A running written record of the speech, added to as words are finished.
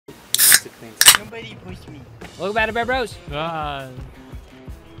it cleans. Somebody push me. Welcome back to BairdBros.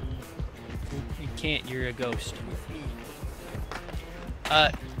 You can't. You're a ghost.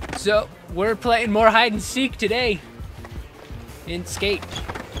 So we're playing more hide and seek today. In skate.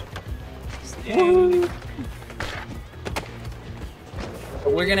 Woo.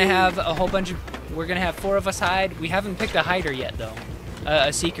 We're gonna have a whole bunch of. We're gonna have 4 of us hide. We haven't picked a hider yet, though.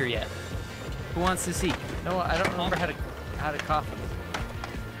 A seeker yet. Who wants to seek? No, I don't remember how to cough.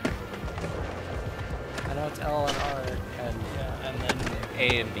 I know it's L and R And then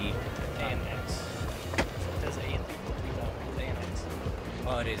A and B. A and X. It says A and B. No, it's A and X.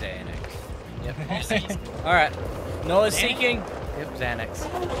 Oh, it is A and X. Yep. All right. Noah's seeking. Yep, Xanax.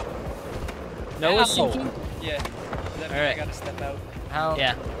 Noah's Ow. seeking. Yeah. Does that mean I Alright. gotta step out? How?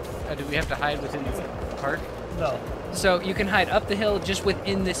 Yeah. Do we have to hide within the park? No. So you can hide up the hill just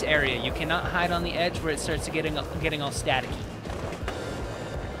within this area. You cannot hide on the edge where it starts to getting all staticky.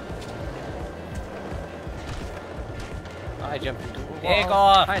 I jumped into a wall. Take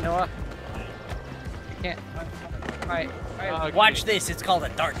off. Hi, Noah. I can't. Hi. Watch this. It's called a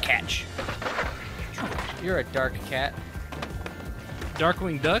dark catch. You're a dark cat.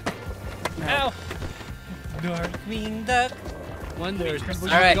 Darkwing Duck? Ow. Darkwing Duck. Wonders. All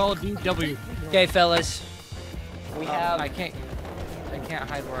Alright. DW. Okay, fellas. We have. I can't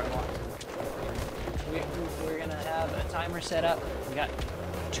hide where I want. We're gonna have a timer set up. We got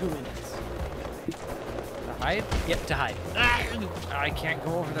 2 minutes. To hide? Yep, to hide. I can't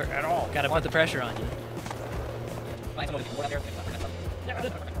go over there at all. Gotta put the pressure on you.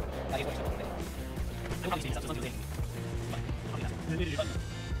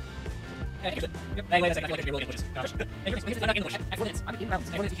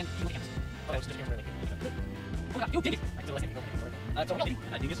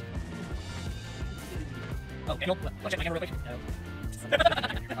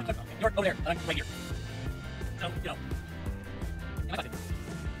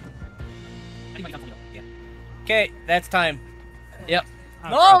 Okay, that's time. Yep.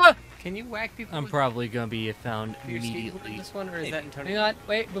 Noah! Can you whack people? I'm probably gonna be found with your skateboard in immediately. this one, or is that in Tony? Hang on.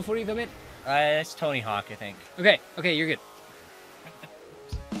 Wait, before you come in. That's Tony Hawk, I think. Okay, you're good.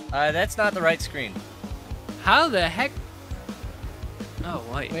 That's not the right screen. How the heck? Oh,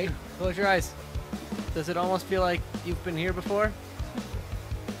 wait. Wait, close your eyes. Does it almost feel like you've been here before?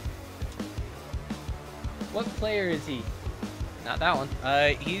 What player is he? Not that one.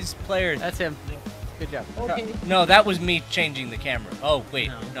 He's player. That's him. Good job. Okay. No, that was me changing the camera. Oh,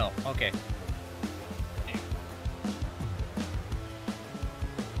 wait. No. Okay.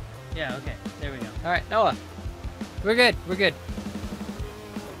 Yeah, okay. There we go. All right, Noah. We're good.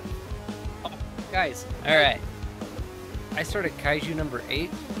 Guys, All right. I started Kaiju number 8.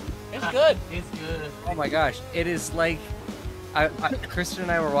 It's good. It's good. Oh my gosh, it is like, Kristen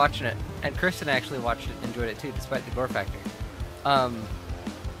and I were watching it, and Kristen actually watched it, enjoyed it too, despite the gore factor.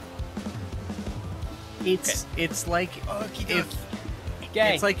 It's like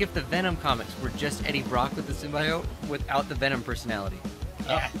it's like if the Venom comics were just Eddie Brock with the symbiote without the Venom personality.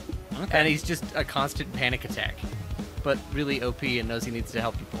 Yeah. Okay. And he's just a constant panic attack, but really OP and knows he needs to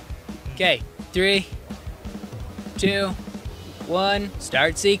help people. Okay. 3, 2, 1.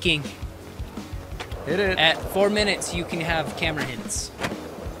 Start seeking. Hit it. At 4 minutes, you can have camera hints.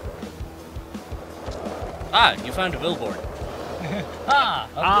 Ah, you found a billboard.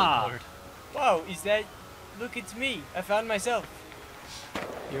 Billboard. Wow, is that? Look, it's me. I found myself.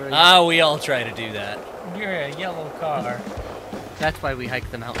 We all try to do that. You're a yellow car. That's why we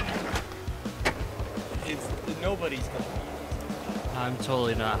hike the mountain. It's nobody's gonna. I'm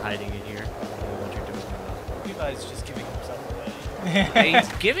totally not hiding in here. I don't know what you're doing. Levi's just giving himself away. He's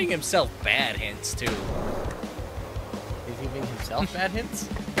giving himself bad hints, too. He's giving himself bad hints?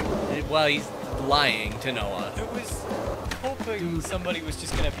 Well, he's lying to Noah. I was hoping somebody was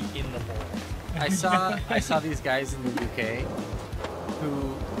just gonna be in the hole. I saw these guys in the UK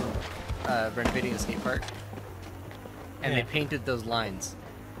who were renovating a skate park, and they painted those lines.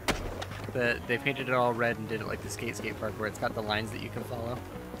 They painted it all red and did it like the skate park, where it's got the lines that you can follow.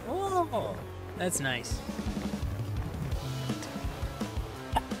 Oh, that's nice.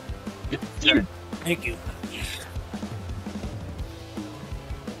 Thank you.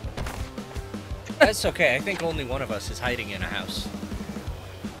 That's okay. I think only one of us is hiding in a house.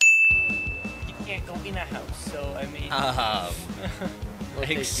 You can't go in a house, so I mean. We'll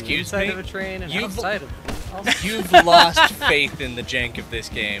take you Excuse inside me? of a train and You've- outside of it. You've lost faith in the jank of this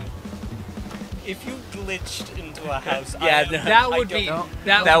game. If you glitched into a house, Yeah, I, no, That I would don't be know.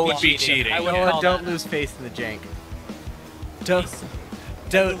 That would be cheating. I would Noah, call don't that. lose faith in the jank. Don't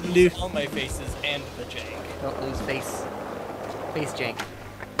lose. all my faces and the jank. Don't lose face jank.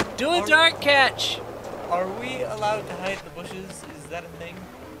 Do a dart catch. Are we allowed to hide in the bushes? Is that a thing?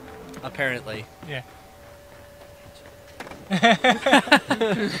 Apparently. Yeah.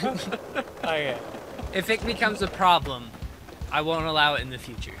 Okay. If it becomes a problem, I won't allow it in the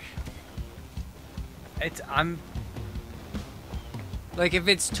future. I'm. Like if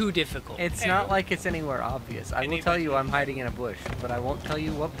it's too difficult. It's not like it's anywhere obvious. I will tell you I'm hiding in a bush, but I won't tell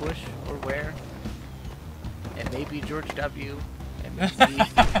you what bush or where. It may be George W. It may be.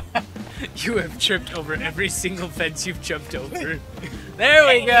 You have tripped over every single fence you've jumped over. There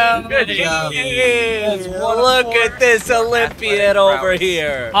we go. Good job. Look at this Olympian over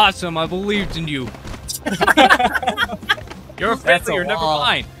here. Awesome, I believed in you. You're a That's a failure, never wall.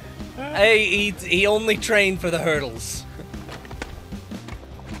 mind. Hey, he only trained for the hurdles.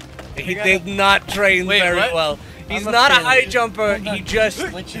 He did not train very what? well. He's I'm a not a failure. high jumper. He just.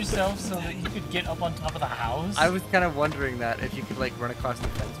 Split yourself so that you could get up on top of the house? I was kind of wondering that if you could like run across the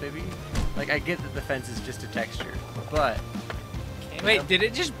fence, maybe. Like I get that the fence is just a texture, but Wait, did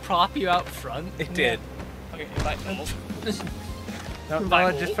it just prop you out front? It did. Okay, bye. no,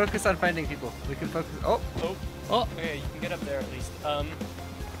 Survival. just focus on finding people. We can focus. Oh, Oh, okay, you can get up there at least.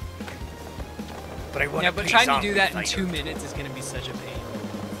 But I want Yeah, but trying to do that in 2 minutes is gonna be such a pain.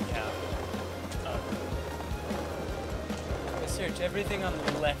 Yeah. Let's search everything on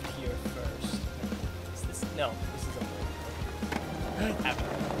the left here first. Is this? No, this is a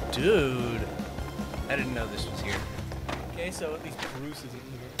Dude. I didn't know this was here. Okay, so at least Bruce is in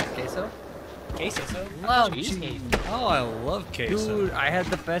here. queso. Queso? Love cheesecake. Oh, I love queso. Dude, I had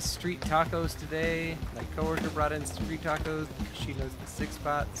the best street tacos today. My coworker brought in street tacos because she knows the 6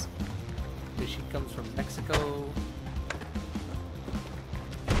 spots. Because she comes from Mexico.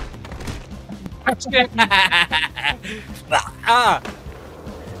 Ah!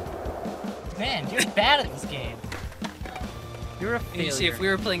 Man, you're bad at this game. You're a You failure. see, if we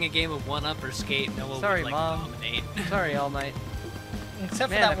were playing a game of one-up or skate, Noah Sorry, would like Mom. dominate. Sorry, All Might.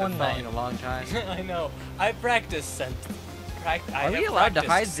 Except Man, for I've that been one following night. a long time. I know. I practiced Are we allowed to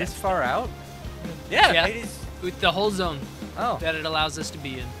hide this far out? Yeah, Yeah. it is With the whole zone Oh. that it allows us to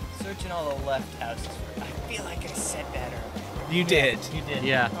be in. searching all the left houses. I feel like I said that earlier. You did. You did.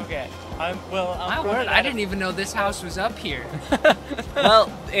 Yeah. Okay. I'm My word, I didn't even know this house was up here.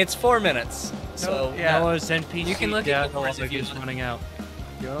 Well, it's 4 minutes. So. Yeah. Noah's NPC You can look at death cameras if log you is want. running out.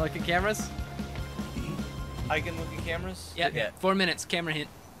 You want to look at cameras? I can look at cameras? Yeah, Yeah. 4 minutes, camera hint.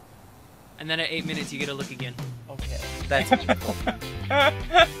 And then at 8 minutes, you get a look again. Okay. That's Hedge. Okay.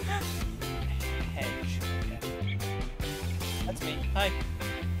 That's me. Hi.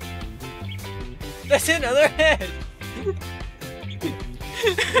 That's another hedge!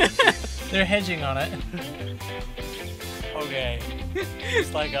 They're hedging on it. Okay.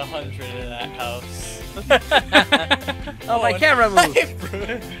 It's like 100 in that house. Oh, my camera moved.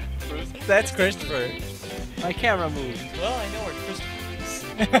 Bruce. That's Christopher. My camera moved. Well, I know where Christopher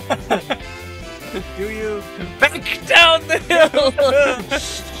is. Do you? Back down the hill!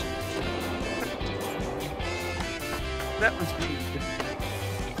 That was weird.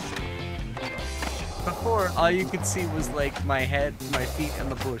 Before, all you could see was like my head, my feet,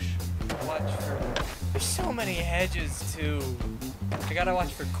 and the bush. Watch for. There's so many hedges too. I gotta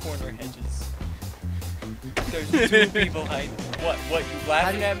watch for corner hedges. There's 2 people hiding. What? What? You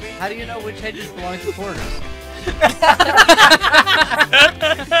laughing at me? How do you know which hedges belong to corners?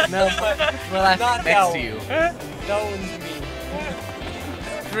 No, well, I'm Not next that to you. That one's me.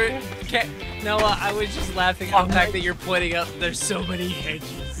 Noah, I was just laughing at the fact that you're pointing out there's so many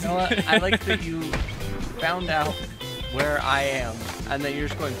hedges. Noah, I like that you found out where I am, and then you're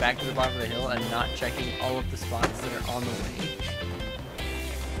just going back to the bottom of the hill and not checking all of the spots that are on the way.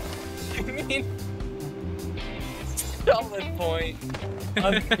 I mean, solid point.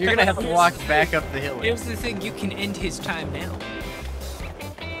 You're gonna have to walk back up the hill. Here's the thing, you can end his time now.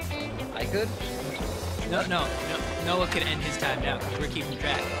 I could. No, Noah could end his time now because we're keeping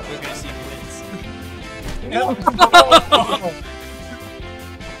track. We're gonna see who wins.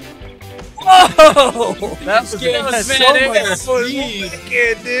 Whoa! That was game was so bad. much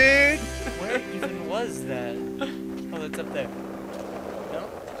Wicked, dude! Where even was that? Oh, that's up there. No?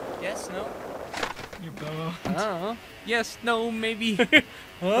 Yes? No? Your bow. I don't know. Yes, no, maybe. Who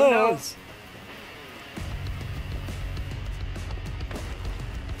knows?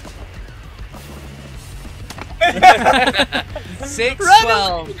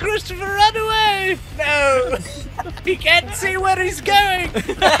 6-12. Christopher, run away! No! He can't see where he's going!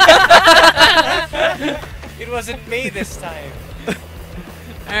 It wasn't me this time.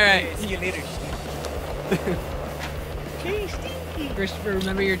 Alright, See you later. Christopher,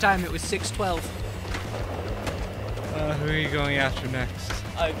 remember your time. It was 6-12. Who are you going after next?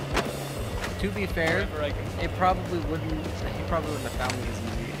 To be fair, Wherever I can. it probably wouldn't. He probably wouldn't have found me as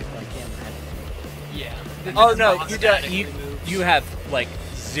easy if my camera had. Yeah. Oh This no, box you statically moves. you have like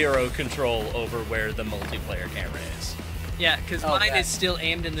 0 control over where the multiplayer camera is. Yeah, because Oh, mine that. is still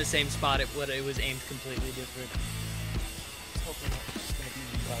aimed in the same spot. It was aimed completely different. I was hoping it was just gonna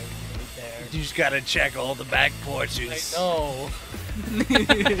be right there. You just gotta check all the back I porches. know.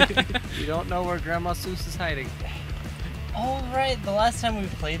 You don't know where Grandma Seuss is hiding. Oh right, the last time we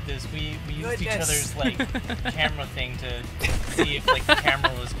played this, we used each Goodness. other's like camera thing to see if like the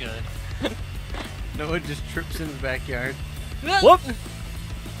camera was good. Noah just trips in the backyard. Whoop!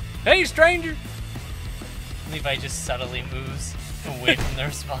 Hey, stranger! Levi just subtly moves away from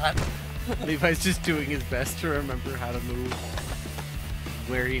their spot. Levi's just doing his best to remember how to move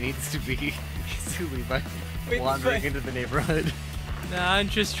where he needs to be. See Levi wandering into the neighborhood. Nah, I'm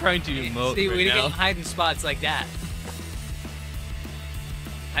just trying to emote See, right we now. don't hide in spots like that.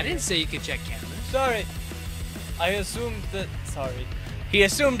 I didn't say you could check cameras. Sorry. I assumed that. Sorry. He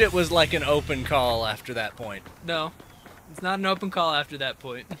assumed it was like an open call after that point. No, it's not an open call after that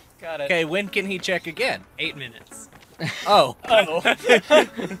point. Got it. Okay, when can he check again? 8 minutes. Oh. Oh.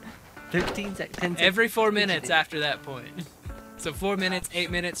 10 seconds. Every 4 minutes after that point. So 4 minutes,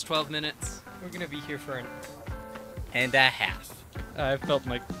 8 minutes, 12 minutes. We're gonna be here for an. And a half. I felt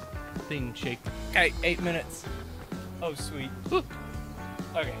my thing shake. Okay, 8 minutes. Oh sweet.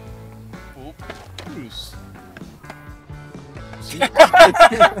 Okay. Oop. Bruce.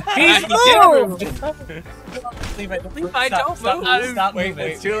 He's moved! Levi, Levi, don't stop, move. Stop Wait, moving.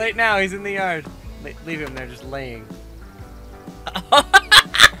 It's too late now. He's in the yard. Leave him there, just laying.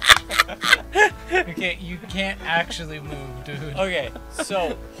 Okay, you can't actually move, dude. Okay,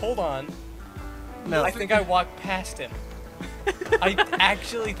 so hold on. No. I think I walked past him. I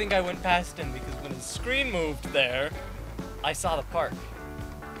actually think I went past him because when his screen moved there, I saw the park.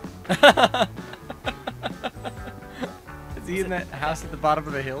 Is he in that house at the bottom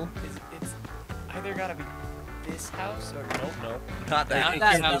of the hill? It's either gotta be this house or nope. Not Not that.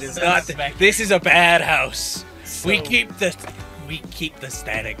 that house. It is not this is a bad house. We So- keep the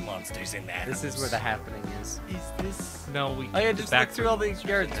static monsters in that This house. is where the happening is. Is this? No, we. Oh yeah, just back look through all the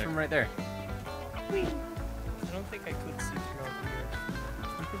yards from right there. I don't think I could see through all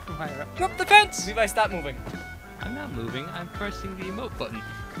here. Look from higher up. Jump the fence! Levi, stop moving. I'm not moving. I'm pressing the emote button.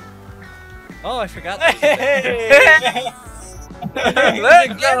 Oh, I forgot.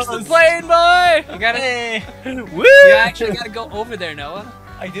 Look, there's the plane, boy! You gotta, Woo! you actually gotta go over there, Noah.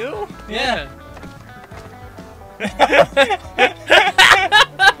 I do? Yeah.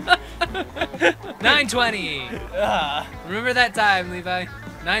 9:20. Ah. Remember that time, Levi?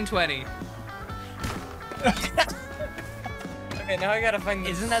 9:20. Okay, now I gotta find the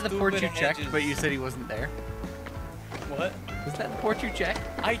Isn't that the porch you stupid checked, hedges. but you said he wasn't there? What? Is that the porch you checked?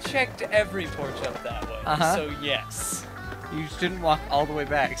 I checked every porch up that way. Uh-huh. So yes. You didn't walk all the way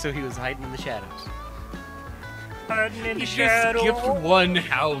back, so he was hiding in the shadows. You just skipped one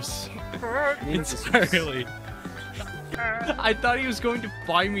house entirely. I thought he was going to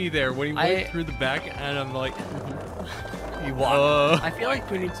find me there when he went through the back, and I'm like, You walk. I feel like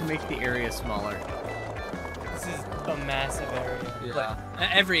we need to make the area smaller. This is a massive area. Yeah.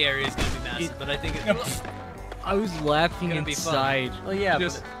 Every area is gonna be massive, but I think it's I was laughing Gonna be fun. inside. Oh yeah,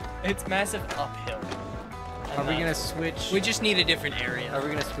 Just- It's massive uphill. but are we gonna switch? we just need a different area. Are we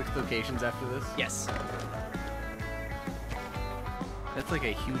gonna switch locations after this? Yes. That's like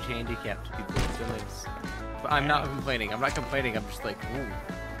a huge handicap to people with feelings. But I'm not complaining. I'm not complaining. I'm just like,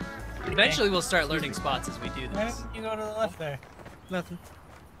 ooh. Eventually, we'll start learning spots as we do Why this. didn't you go to the left there? Nothing.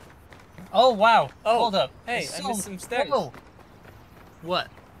 Oh wow! Oh, Hold up. Hey, I missed some stairs. Whoa. What?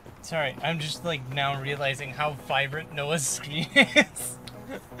 Sorry, I'm just like now realizing how vibrant Noah's screen is.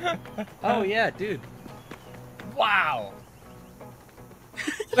 Oh yeah, dude. Wow.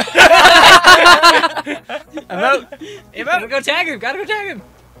 I'm out. Gotta go tag him. Gotta go tag him.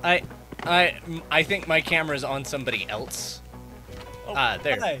 I think my camera's on somebody else. Oh,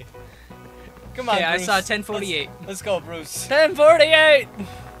 There. hi. Come on, Okay, I Bruce. saw 1048. Let's go, Bruce. 1048.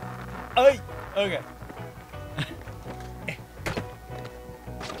 Ay. Okay.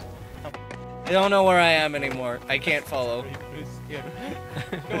 I don't know where I am anymore. I can't follow.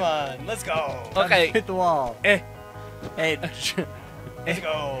 Come on, let's go. Okay. Hit the wall. Eh. Hey. Let's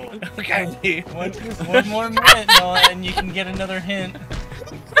go. Okay. One more minute, Noah, and you can get another hint.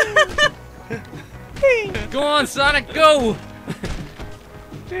 Go on, Sonic, go!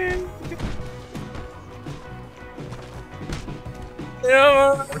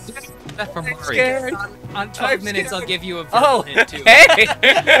 That's from Mario. Scared. On 12 I'm minutes, scared. I'll give you a Oh, verbal hint too. hey!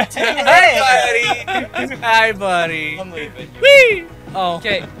 Hi, buddy. Hi, buddy. I'm leaving. Whee! Oh.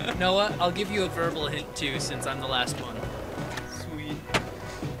 Okay, Noah, I'll give you a verbal hint too, since I'm the last one. Sweet.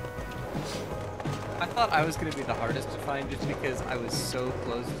 I thought I was gonna be the hardest to find just because I was so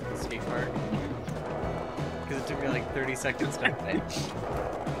close to the skate park. Because it took me like 30 seconds to find.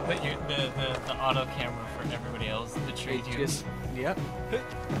 But you, the auto camera for everybody else, the trade you. Yep.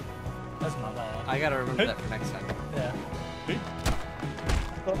 That's not bad. I gotta remember that for next time. Yeah.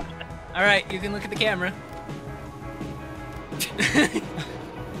 All right, you can look at the camera.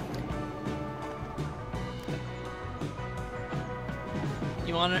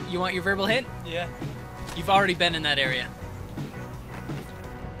 You want your verbal hint? Yeah. You've already been in that area.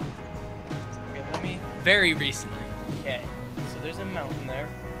 Okay, let me. Very recently. Okay. So there's a mountain there.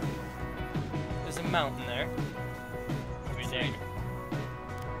 There's a mountain there. Every day.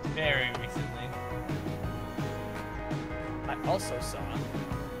 Very recently. I also saw.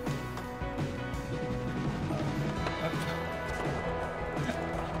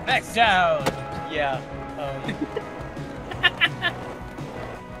 Back down! Yeah.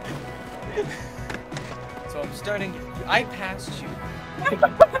 So I'm starting. I passed you.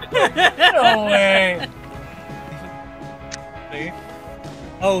 No way! See?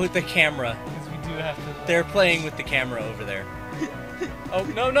 Oh, the camera. Because we do have to. They're playing with the camera over there. Oh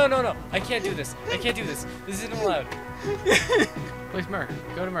no! I can't do this. I can't do this. This isn't allowed. Where's marker?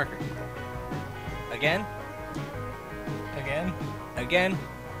 Go to marker. Again? Again? Again?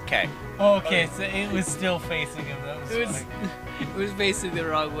 Okay. Okay, so it was still facing him. That was funny. It was facing the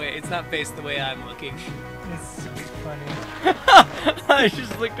wrong way. It's not faced the way I'm looking. It's funny. I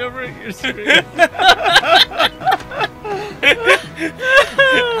just looked over at your screen.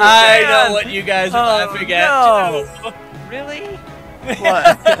 I know what you guys are laughing at. no. Really?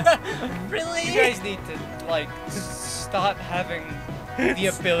 What? Really? You guys need to like stop having the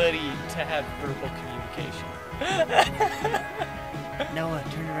ability to have verbal communication. Noah,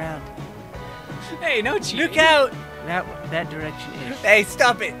 turn around. Hey, no cheating. Look out! That direction is. Hey,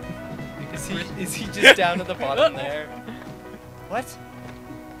 stop it! Is he just down at the bottom there? What?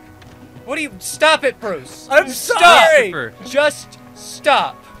 What do you? Stop it, Bruce! I'm sorry! Just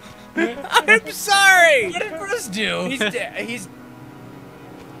stop! I'm sorry! What did Bruce do? He's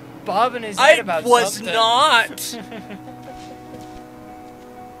bobbing his head I about was something. not!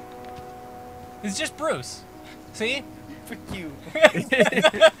 It's just Bruce. See? For you. Is it?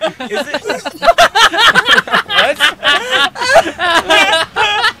 What?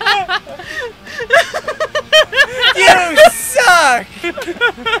 You suck!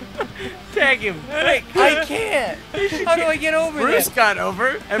 Tag him. Wait, I can't. How do I get over Bruce there? got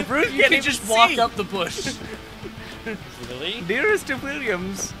over, and Bruce You can just walk up the bush. Really? Dearest of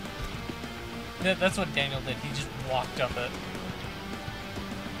Williams. That's what Daniel did. He just walked up it.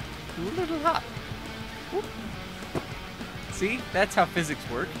 Too little hot. Whoop. See? That's how physics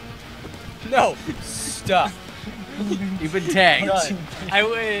work. No. Stop. You've been tagged. Done. I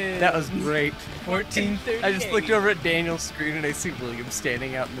would. That was great. 14:30. I just looked over at Daniel's screen and I see William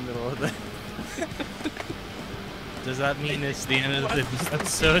standing out in the middle of the. Does that mean it's the end of the You're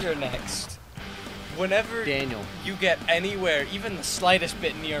episode? next. Whenever Daniel. you get anywhere, even the slightest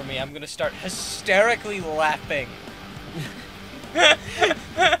bit near me, I'm gonna start hysterically laughing.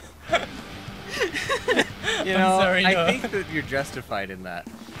 You know, sorry, I Noah. think that you're justified in that.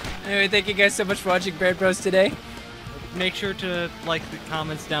 Anyway, thank you guys so much for watching BairdBros today. Make sure to like the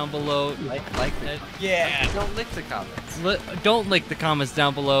comments down below. Like the Yeah. Don't lick the comments. Don't like the comments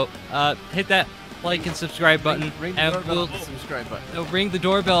down below. Hit that like and subscribe button, Ring the and doorbell we'll and the subscribe button. ring the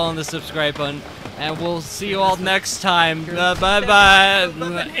doorbell on the subscribe button, and we'll see you all next time. Bye bye,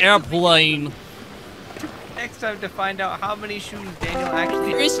 airplane. Next time to find out how many shoes Daniel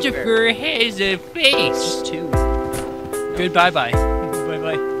actually Christopher has a face. Two. Goodbye bye. Bye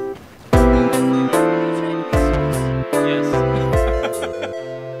bye. Yes.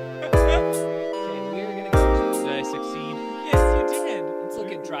 Okay, we're gonna go. Did I succeed? Yes, you did. Let's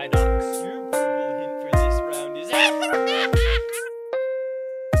look at dry docks. Your verbal hint for this round is. I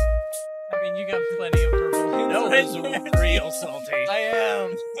mean, you got plenty of purple hints. That was real salty. I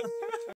am.